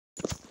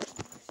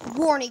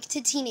warning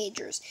to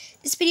teenagers.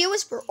 This video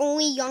is for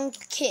only young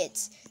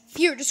kids.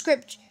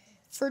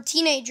 For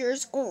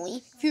teenagers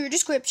only. Viewer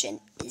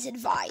description is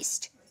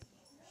advised.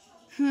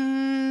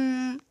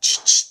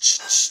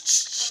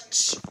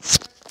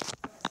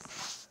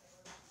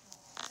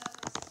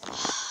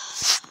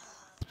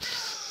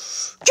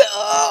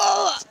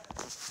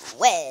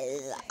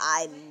 Well,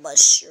 I'm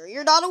sure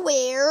you're not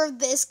aware of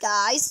this,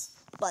 guys,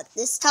 but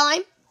this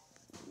time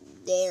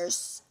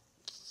there's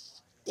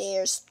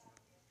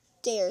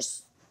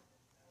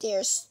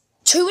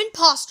two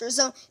imposters.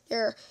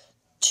 There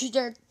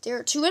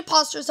are two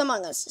imposters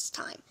among us this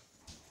time.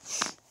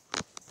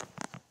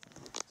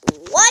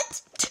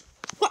 What?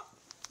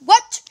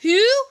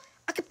 Two?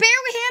 I could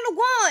barely handle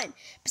one.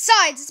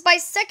 Besides, it's my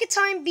second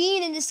time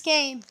being in this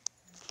game.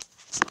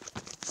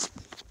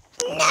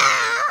 No,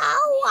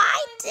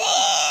 I do.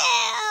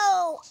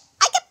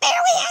 I can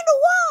barely handle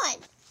one.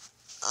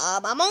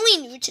 I'm only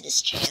new to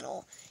this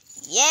channel.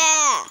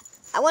 Yeah.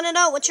 I want to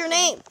know, what's your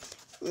name?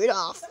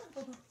 Rudolph.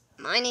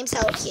 My name's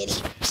Hello Kitty.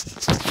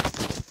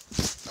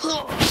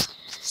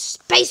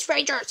 Space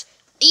Rangers,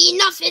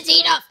 enough is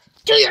enough.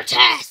 Do your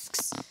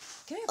tasks.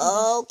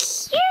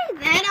 Okay,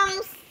 then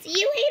I'll see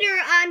you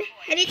later. I'm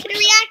headed to the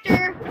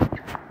reactor.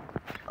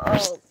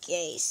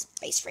 Okay,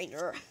 Space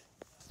Ranger.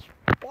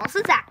 Boss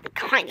is acting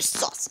kind of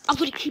sus. I'm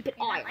gonna keep an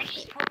eye on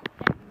him.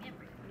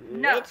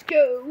 No. Let's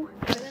go.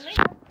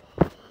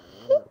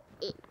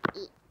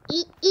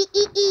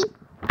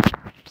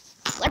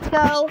 Let's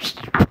go.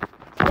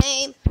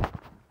 Same.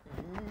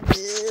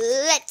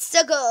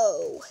 Let's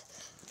go.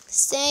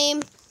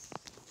 Same.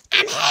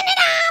 I'm heading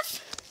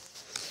off.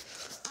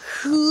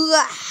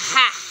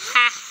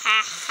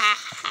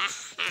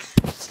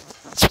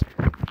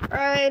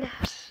 Alright.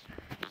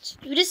 Let's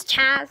do this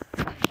task.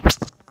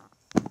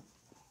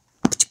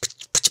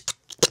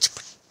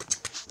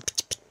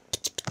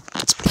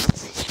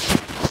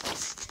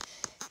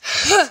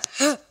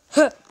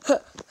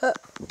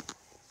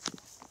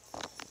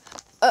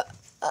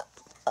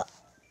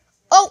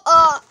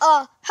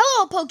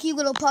 Hello, Pokey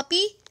little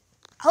puppy.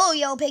 Hello,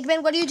 Yellow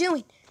Pigman. What are you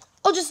doing?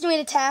 Oh, just doing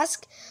a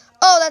task.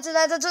 Oh,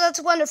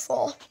 that's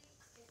wonderful.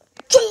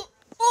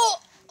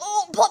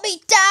 Oh, put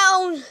me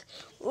down.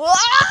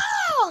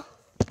 Ah!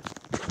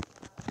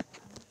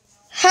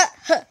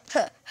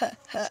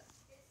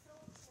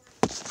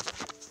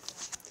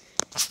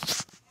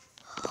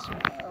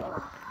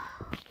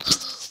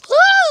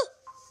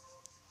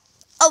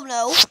 Oh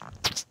no.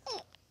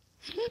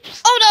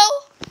 Oh no.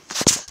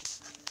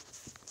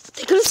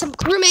 They could have some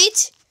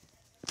crewmates.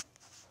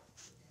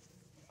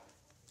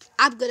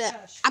 I'm gonna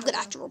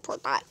have to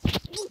report that.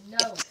 No,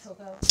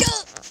 Coco.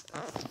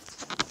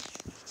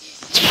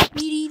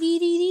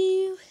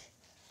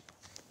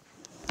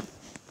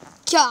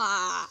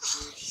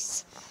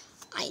 Guys,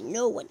 I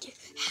know what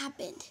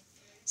happened.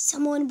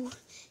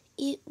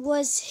 It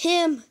was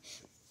him.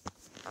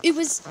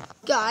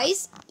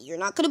 Guys, you're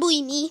not gonna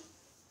believe me,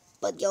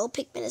 but Yellow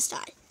Pigman has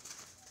died.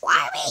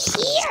 Why are we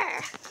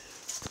here?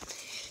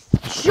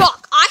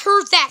 Chuck, I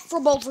heard that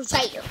from over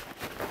there.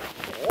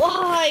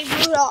 Why,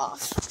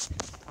 Rudolph?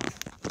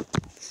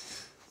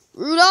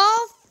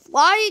 Rudolph,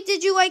 why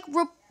did you,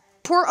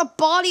 report a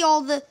body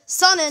all of a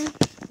sudden?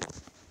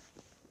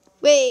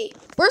 Wait,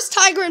 where's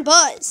Tiger and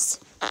Buzz?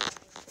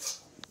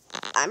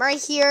 I'm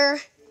right here.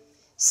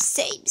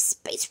 Same,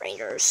 Space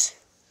Rangers.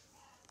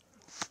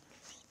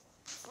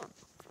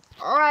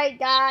 Alright,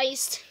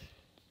 guys.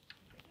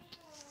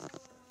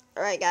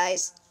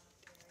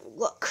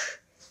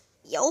 Look.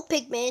 Yellow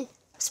Pigman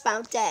was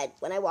found dead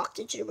when I walked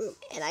into the room.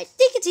 And I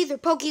think it's either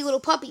Pokey Little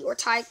Puppy or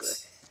Tiger.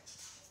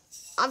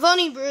 I'm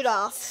voting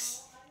Rudolph.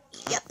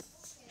 Yep.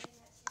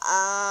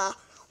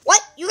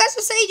 What? You guys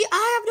are saying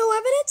I have no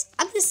evidence?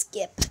 I'm gonna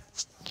skip.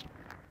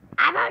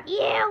 How about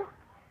you?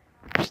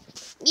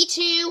 Me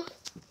too.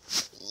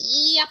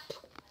 Yep.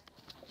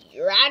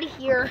 You're out of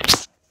here.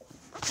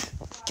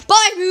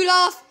 Bye,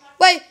 Rudolph.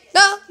 Wait,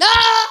 no!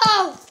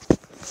 Woo!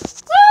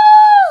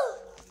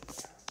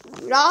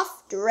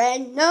 Rudolph the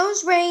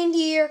Red-Nosed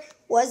Reindeer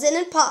was an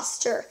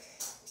imposter.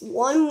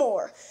 One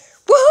more.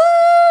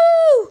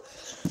 Woohoo!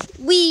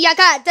 We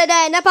got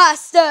an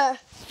imposter.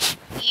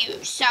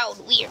 You sound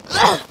weird.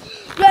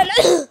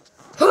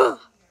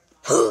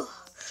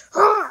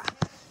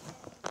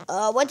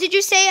 What did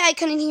you say? I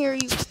couldn't hear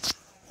you.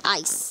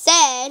 I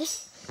said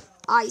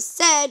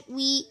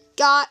we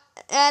got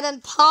an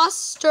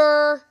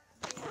imposter.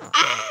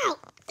 Ow!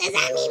 Does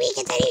that mean we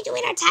continue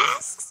doing our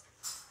tasks?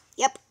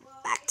 Yep,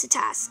 back to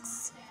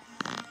tasks.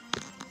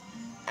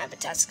 I have a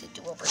task to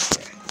do over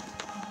here.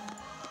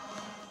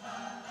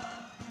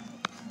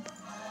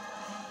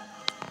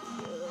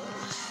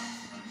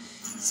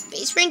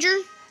 Space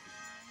Ranger?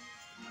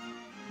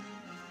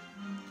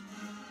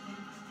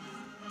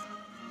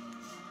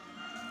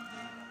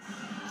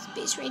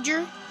 Space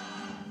Ranger?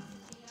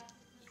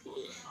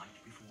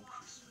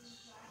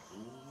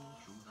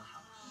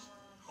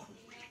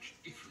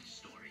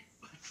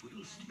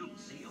 We'll still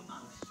see a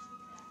mouse.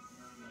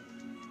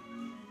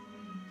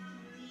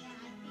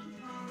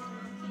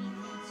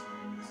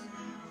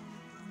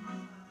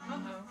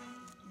 Uh-oh.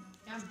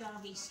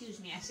 doggy. Excuse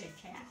me, I said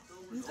cat.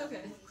 It's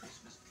okay.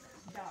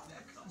 Dog.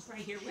 He's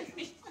right here with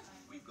me.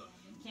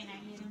 Can I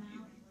get him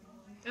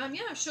out?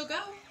 Yeah, she'll go.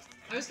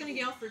 I was gonna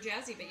yell for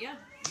Jazzy, but yeah,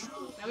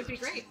 that would be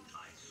great.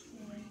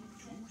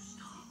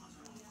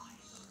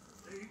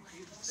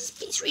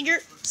 Space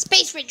Ranger,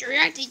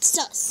 you're acting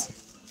sus.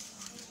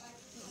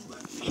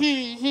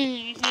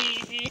 Hey,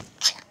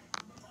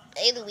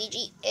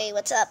 Luigi. Hey,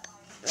 what's up?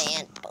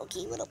 Man,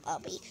 pokey little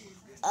puppy.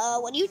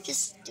 What are you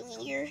just doing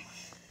here?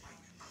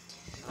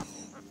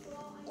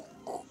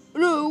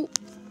 No.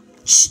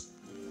 Shh.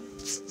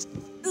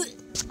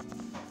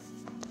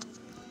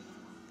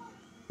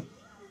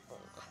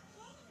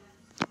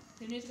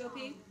 You need to go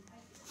pee?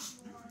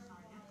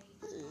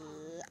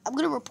 I'm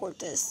gonna report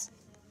this.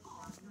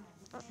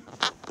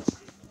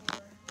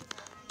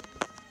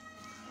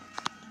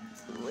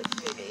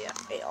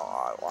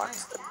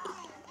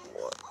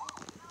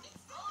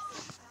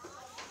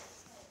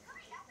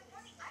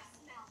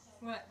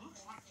 What?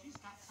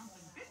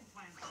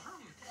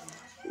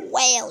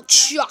 Well,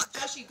 Chuck.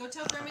 Joshie, go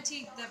tell Grandma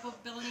T that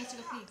Bella needs to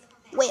go pee.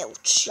 Well,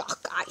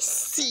 Chuck, I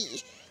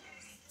see.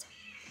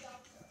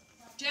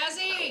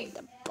 Jazzy!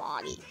 The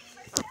body.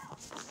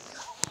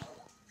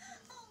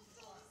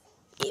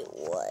 It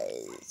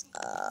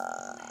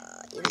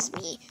was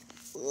me.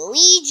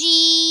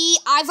 Luigi!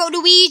 I vote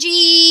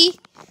Luigi!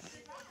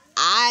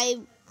 I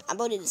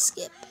voted to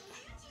skip.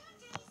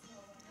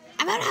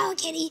 I vote Hello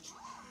Kitty.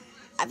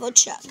 I vote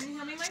Chuck. Can you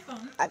hand me my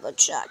phone? I vote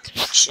Chuck.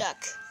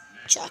 Chuck.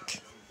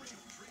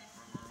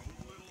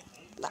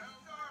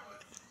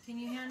 Can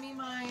you hand me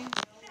my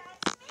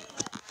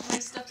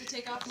stuff to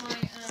take off my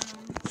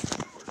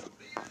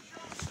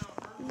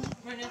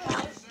nail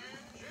polish?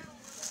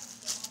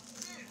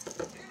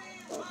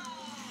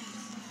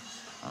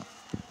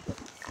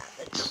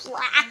 The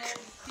track.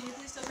 Can you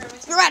please tell Grandma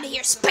T? You're out of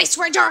here, Space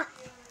Ranger!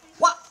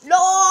 What?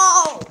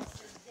 No!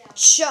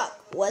 Chuck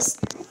was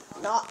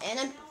not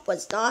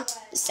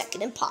the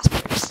second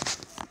imposter.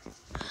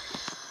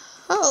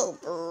 Oh,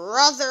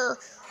 brother.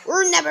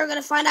 We're never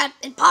gonna find that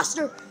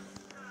imposter.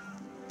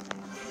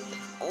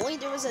 Only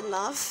there was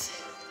enough.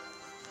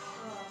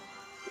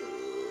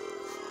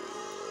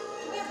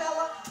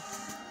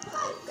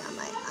 I've got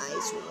my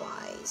eyes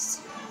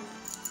wise.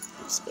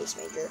 I'm Space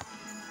Ranger.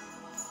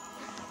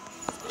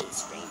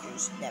 Space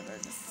Rangers never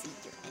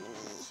defeat their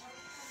enemy.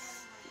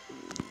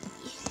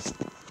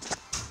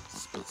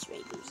 Space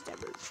Rangers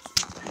never defeat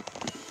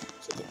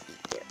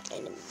their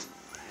enemy.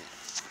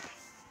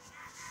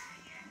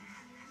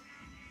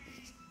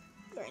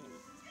 Their enemy.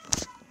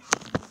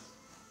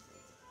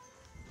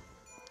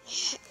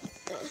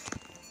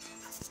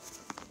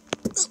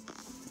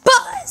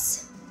 Buzz!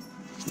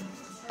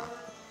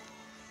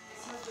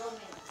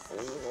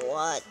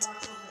 What?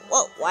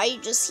 Whoa, why are you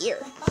just here?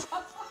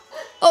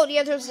 Oh, the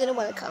others didn't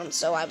want to come,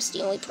 so I was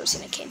the only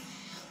person that came.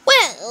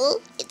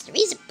 Well, it's the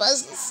reason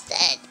Buzz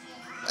instead,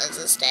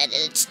 and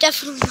it's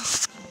definitely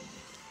not.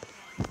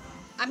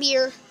 I'm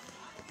here.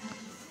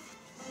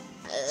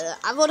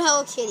 I vote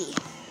Hello Kitty.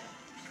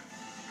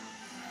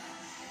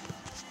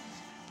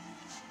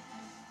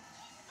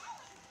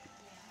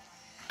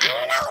 I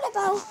don't know what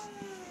about.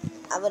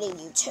 I'm voting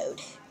you, Toad.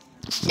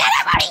 Then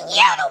I'm voting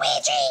you,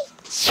 Luigi.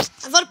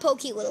 I voted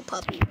Pokey, little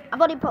puppy. I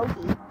voted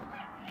Pokey.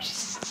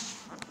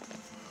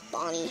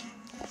 Bonnie.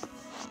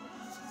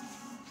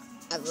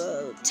 I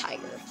vote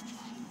Tiger.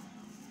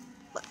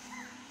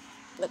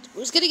 But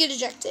who's gonna get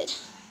ejected?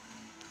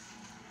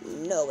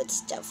 No,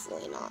 it's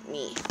definitely not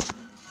me.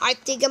 I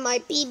think it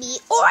might be me,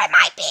 or it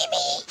might be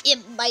me. It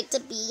might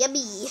be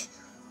me.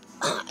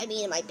 I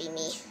mean, it might be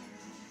me.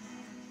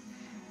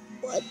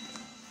 What?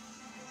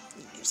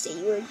 Did you say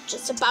you were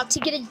just about to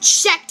get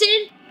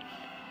ejected?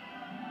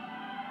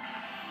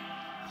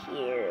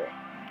 Here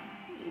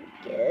you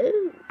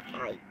go,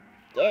 I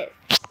guess.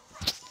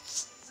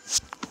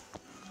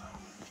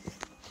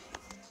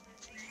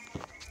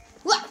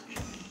 What?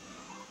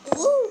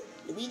 Ooh,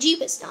 Luigi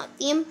was not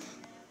the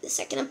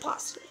second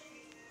imposter.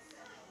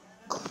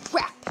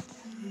 Crap.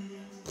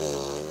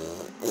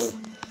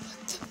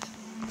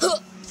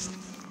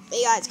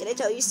 Hey guys, can I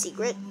tell you a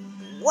secret?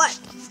 What?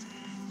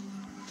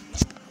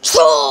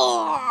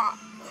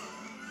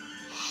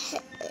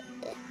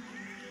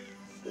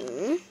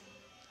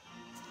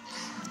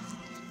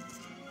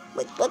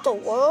 Wait, what the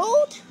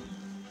world?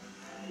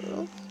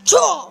 Ooh,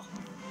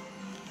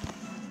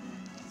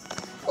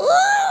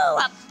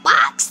 a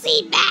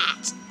boxing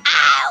match!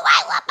 Oh,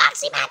 I love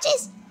boxing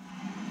matches!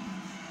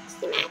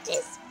 Boxing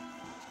matches.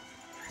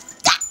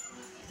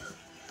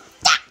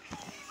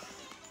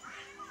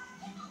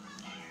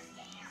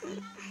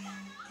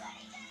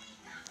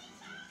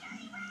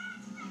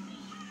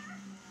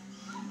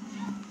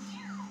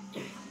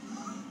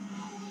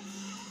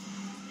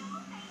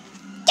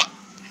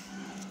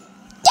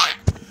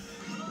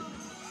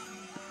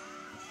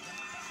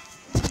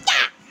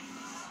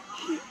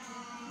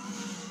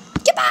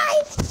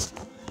 Goodbye!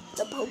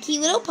 The pokey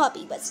little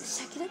puppy was the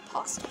second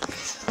imposter.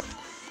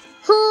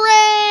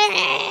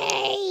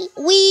 Hooray!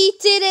 We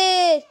did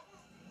it!